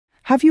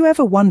Have you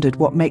ever wondered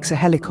what makes a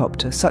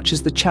helicopter such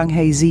as the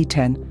Changhe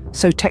Z-10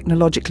 so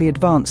technologically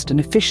advanced and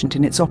efficient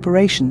in its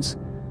operations?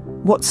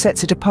 What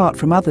sets it apart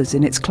from others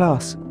in its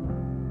class?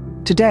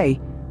 Today,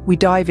 we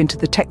dive into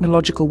the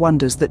technological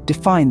wonders that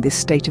define this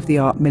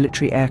state-of-the-art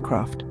military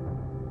aircraft.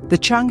 The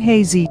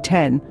Changhe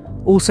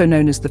Z-10, also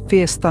known as the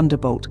Fierce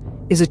Thunderbolt,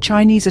 is a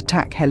Chinese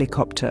attack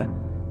helicopter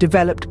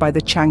developed by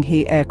the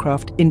Changhe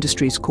Aircraft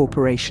Industries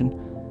Corporation.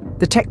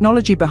 The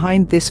technology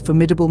behind this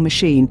formidable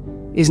machine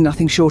is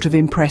nothing short of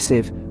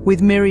impressive,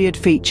 with myriad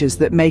features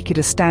that make it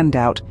a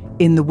standout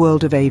in the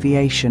world of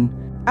aviation.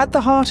 At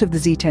the heart of the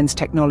Z-10's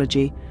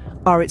technology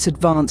are its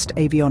advanced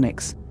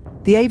avionics.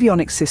 The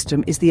avionics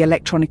system is the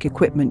electronic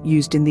equipment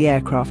used in the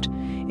aircraft,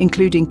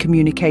 including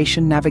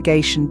communication,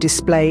 navigation,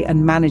 display,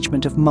 and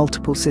management of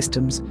multiple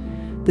systems.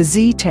 The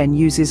Z-10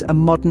 uses a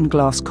modern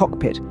glass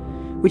cockpit,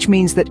 which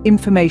means that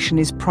information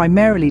is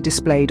primarily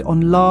displayed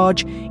on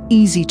large,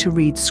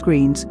 easy-to-read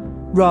screens,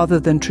 rather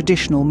than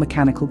traditional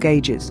mechanical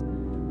gauges.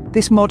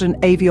 This modern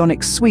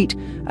avionics suite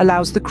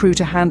allows the crew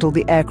to handle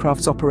the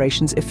aircraft's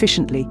operations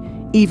efficiently,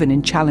 even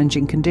in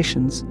challenging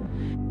conditions.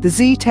 The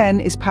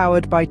Z-10 is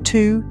powered by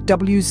two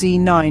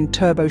WZ-9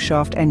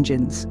 turboshaft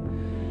engines.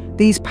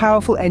 These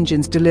powerful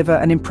engines deliver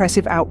an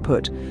impressive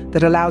output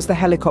that allows the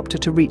helicopter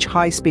to reach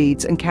high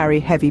speeds and carry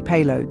heavy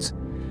payloads.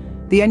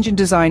 The engine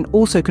design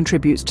also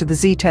contributes to the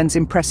Z-10's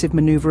impressive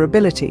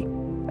maneuverability,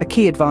 a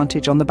key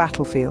advantage on the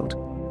battlefield.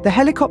 The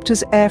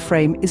helicopter's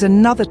airframe is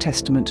another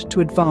testament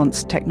to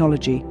advanced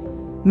technology.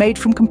 Made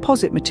from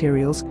composite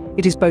materials,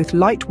 it is both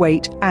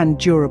lightweight and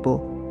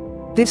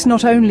durable. This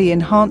not only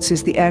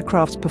enhances the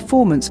aircraft's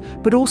performance,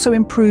 but also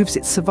improves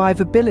its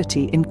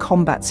survivability in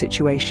combat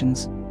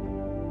situations.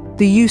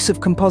 The use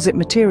of composite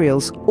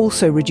materials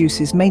also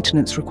reduces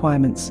maintenance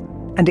requirements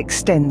and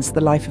extends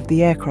the life of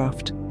the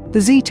aircraft.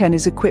 The Z-10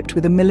 is equipped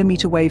with a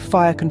millimeter-wave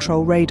fire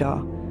control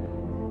radar.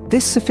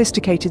 This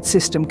sophisticated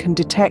system can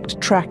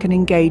detect, track, and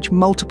engage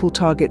multiple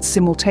targets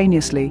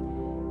simultaneously,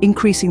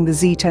 increasing the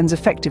Z-10's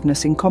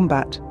effectiveness in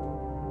combat.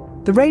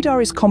 The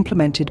radar is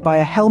complemented by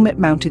a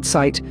helmet-mounted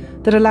sight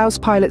that allows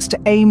pilots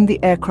to aim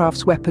the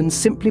aircraft's weapons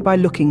simply by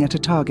looking at a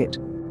target.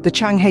 The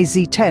Changhe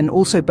Z-10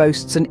 also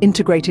boasts an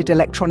integrated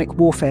electronic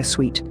warfare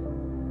suite.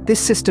 This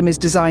system is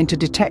designed to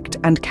detect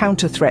and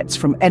counter threats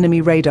from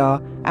enemy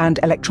radar and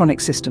electronic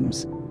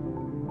systems.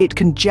 It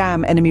can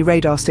jam enemy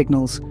radar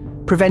signals,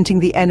 preventing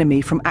the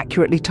enemy from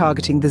accurately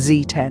targeting the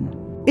Z-10.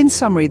 In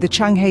summary, the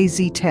Changhe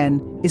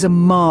Z-10 is a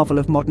marvel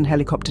of modern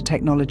helicopter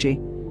technology.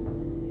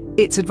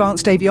 Its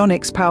advanced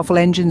avionics, powerful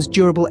engines,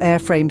 durable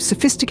airframe,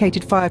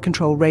 sophisticated fire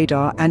control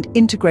radar, and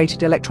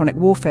integrated electronic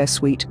warfare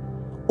suite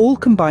all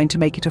combine to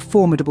make it a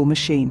formidable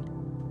machine.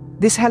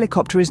 This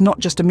helicopter is not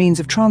just a means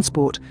of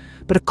transport,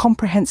 but a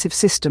comprehensive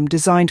system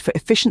designed for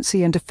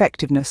efficiency and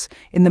effectiveness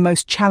in the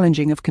most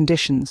challenging of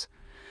conditions.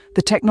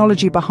 The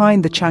technology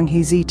behind the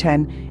Changhe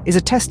Z-10 is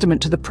a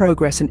testament to the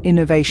progress and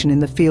innovation in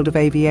the field of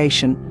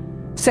aviation,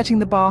 setting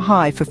the bar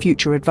high for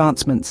future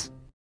advancements.